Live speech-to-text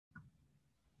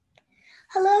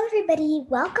Hello everybody,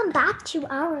 welcome back to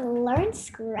our Learn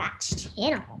Scratch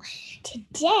channel.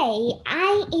 Today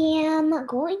I am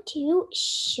going to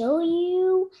show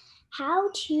you how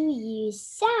to use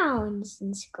sounds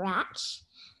in Scratch.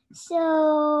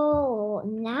 So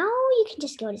now you can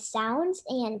just go to sounds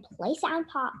and play sound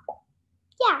pop.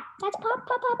 Yeah, that's pop,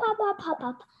 pop, pop, pop, pop, pop,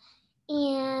 pop.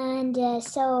 And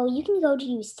so you can go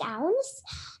to sounds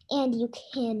and you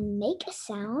can make a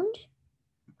sound.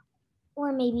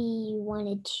 Or maybe you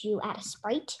wanted to add a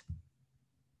sprite.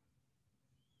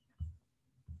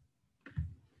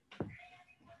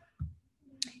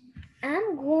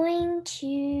 I'm going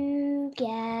to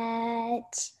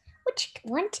get, which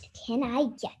one can I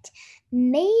get?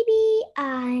 Maybe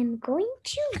I'm going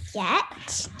to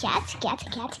get,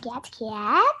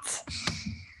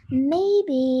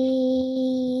 maybe,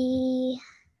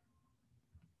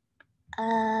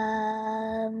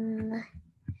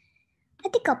 I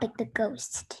think I'll pick the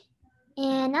ghost.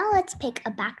 And now let's pick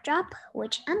a backdrop,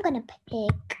 which I'm gonna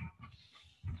pick,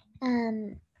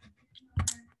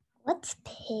 let's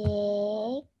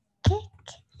pick,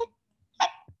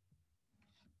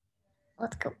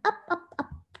 let's go up, up,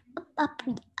 up, up,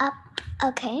 up, up.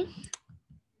 Okay.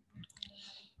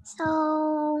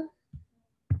 So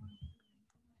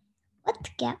let's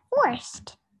get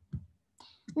forest.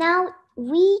 Now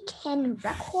we can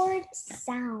record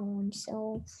sound.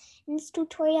 So in this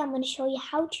tutorial, I'm going to show you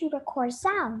how to record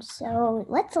sound. So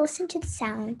let's listen to the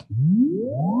sound.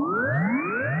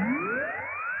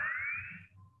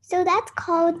 So that's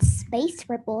called space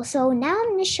ripple. So now I'm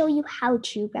going to show you how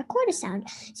to record a sound.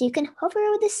 So you can hover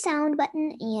over the sound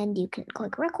button and you can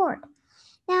click record.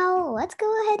 Now let's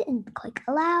go ahead and click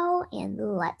allow and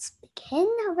let's begin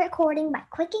recording by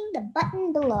clicking the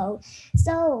button below.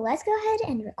 So let's go ahead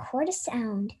and record a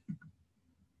sound.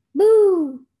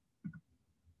 Boo!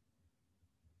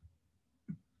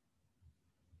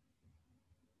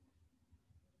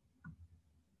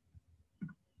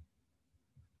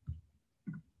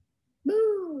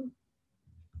 Boo!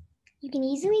 You can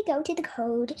easily go to the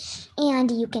code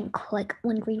and you can click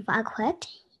when green flag clicked.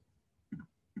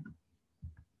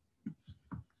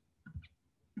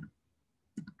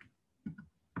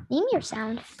 Name your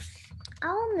sound.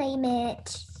 I'll name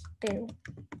it Boo.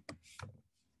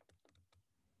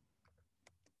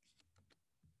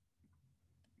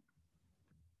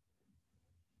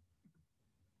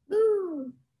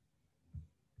 Boo!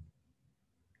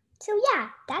 So yeah,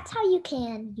 that's how you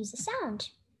can use a sound.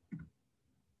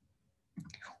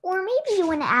 Or maybe you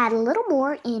want to add a little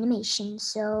more animation.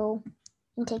 So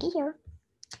you can take it here.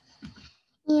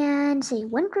 And say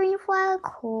when green flag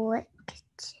clicked.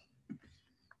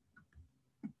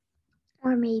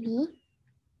 Or maybe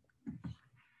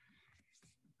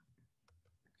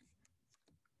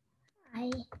I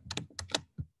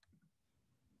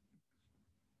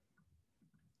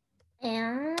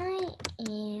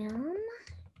am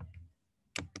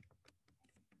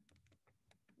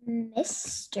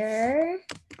Mr.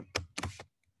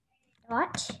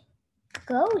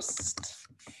 Ghost.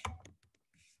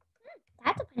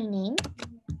 That's a funny name.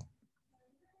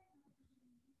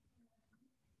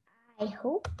 I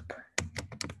hope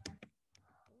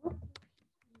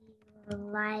you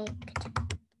liked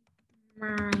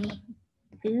my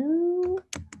Boo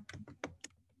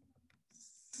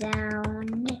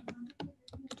sound.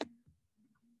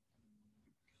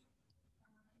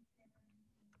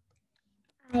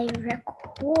 I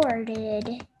recorded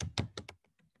a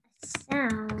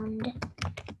sound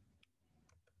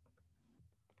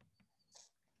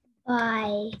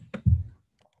by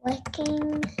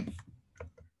clicking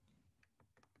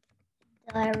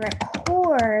the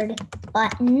record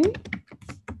button.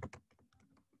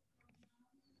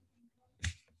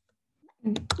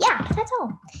 Yeah, that's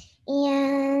all.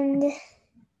 And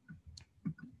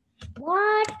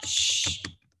watch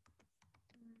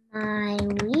my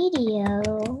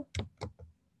video.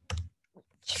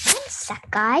 One sec,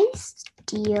 guys.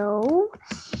 Video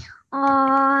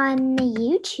on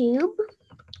YouTube.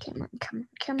 Come on, come on,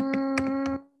 come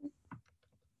on.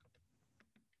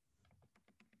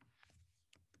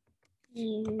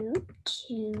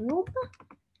 YouTube.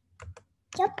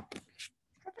 Yep.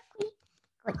 Perfectly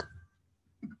good.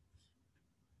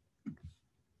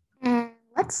 And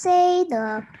let's say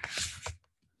the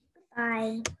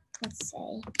goodbye. Let's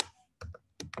say.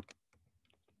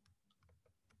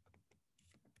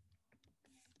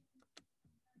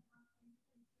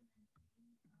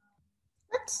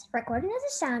 Let's record another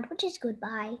sound, which is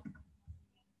goodbye.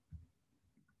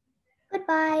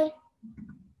 Goodbye.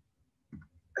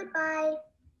 Goodbye.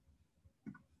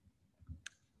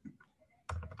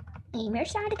 Name your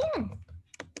sound again.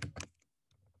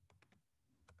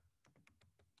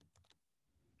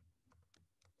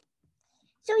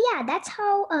 So yeah, that's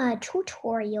how a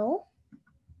tutorial.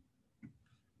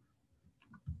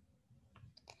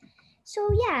 So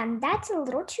yeah, that's a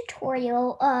little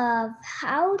tutorial of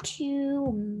how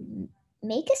to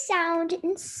make a sound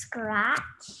in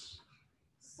Scratch.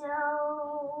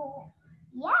 So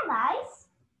yeah, guys,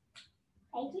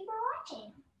 thank you for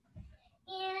watching.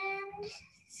 And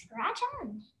scratch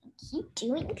on. Keep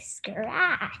doing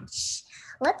Scratch.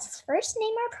 Let's first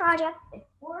name our project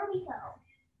before we go.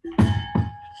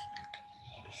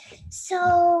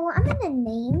 So I'm gonna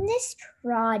name this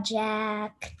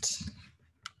project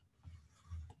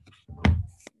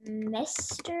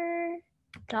Mr.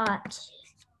 Ghost.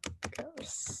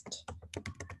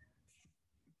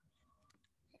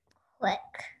 Click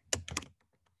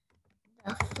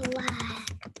the flag.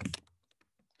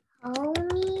 Tell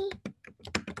me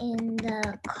in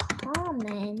the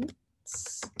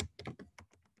comments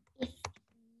if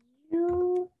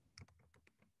you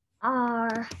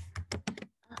are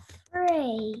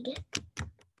afraid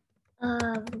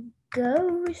of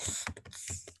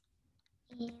ghosts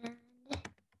and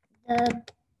the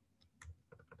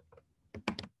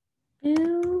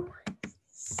boo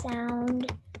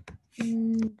sound,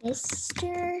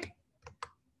 Mr.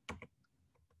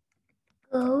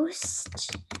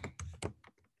 Ghost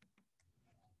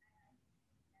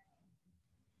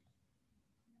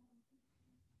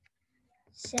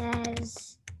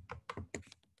says,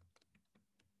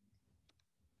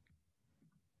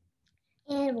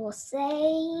 and we'll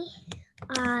say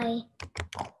I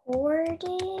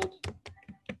recorded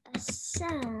a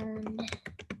sound.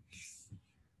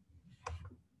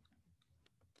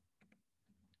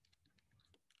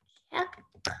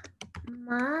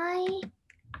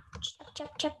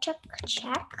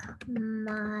 Check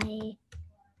my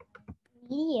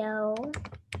video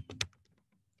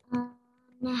on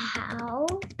how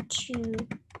to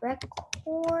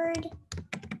record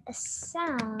a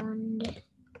sound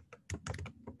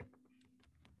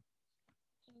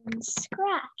in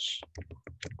Scratch.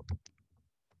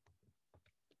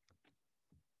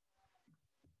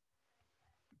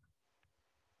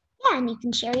 Yeah, and you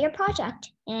can share your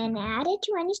project and add it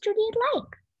to any studio you'd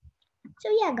like. So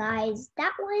yeah, guys,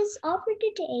 that was all for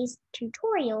today's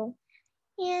tutorial.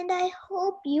 And I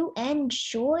hope you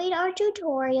enjoyed our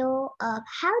tutorial of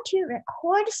how to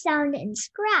record a sound in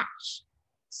Scratch.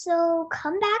 So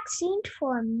come back soon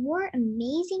for more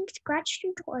amazing Scratch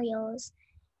tutorials.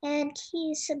 And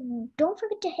don't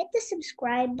forget to hit the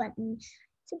subscribe button.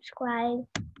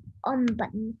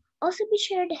 Button. Also be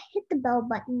sure to hit the bell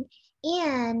button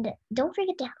and don't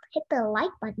forget to hit the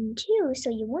like button too so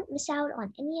you won't miss out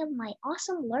on any of my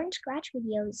awesome Learn Scratch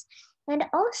videos. And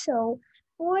also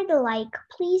for the like,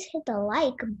 please hit the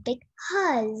like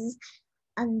because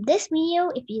on this video,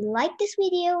 if you like this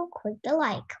video, click the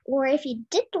like. Or if you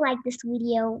did like this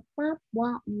video, click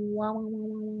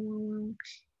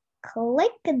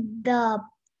the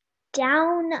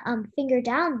finger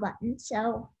down button.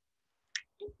 So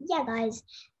yeah, guys,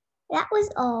 that was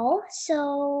all.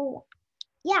 So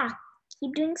yeah,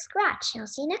 keep doing Scratch. I'll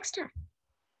see you next time.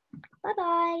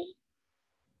 Bye-bye.